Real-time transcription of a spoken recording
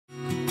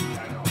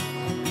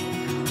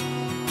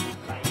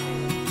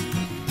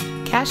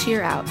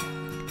Cashier out.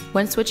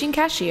 When switching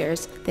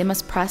cashiers, they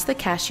must press the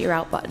Cashier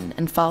out button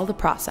and follow the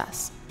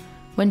process.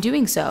 When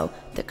doing so,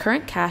 the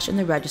current cash in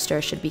the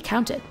register should be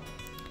counted.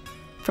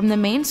 From the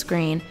main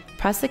screen,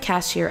 press the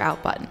Cashier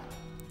out button.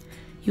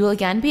 You will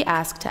again be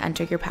asked to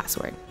enter your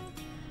password.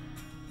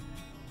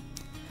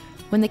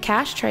 When the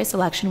cash tray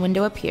selection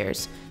window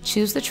appears,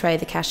 choose the tray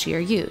the cashier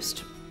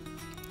used.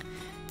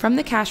 From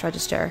the cash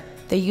register,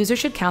 the user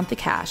should count the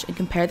cash and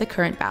compare the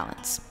current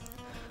balance.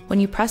 When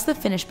you press the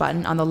Finish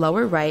button on the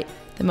lower right,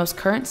 the most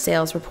current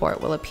sales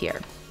report will appear.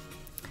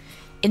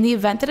 In the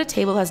event that a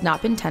table has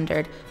not been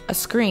tendered, a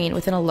screen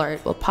with an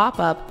alert will pop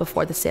up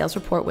before the sales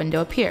report window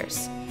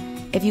appears.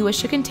 If you wish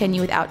to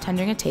continue without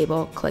tendering a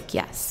table, click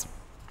Yes.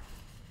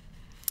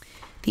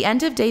 The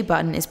End of Day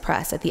button is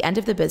pressed at the end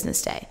of the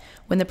business day,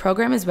 when the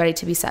program is ready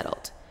to be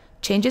settled.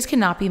 Changes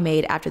cannot be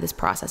made after this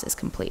process is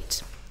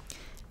complete.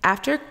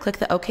 After, click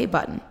the OK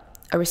button.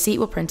 A receipt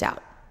will print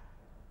out.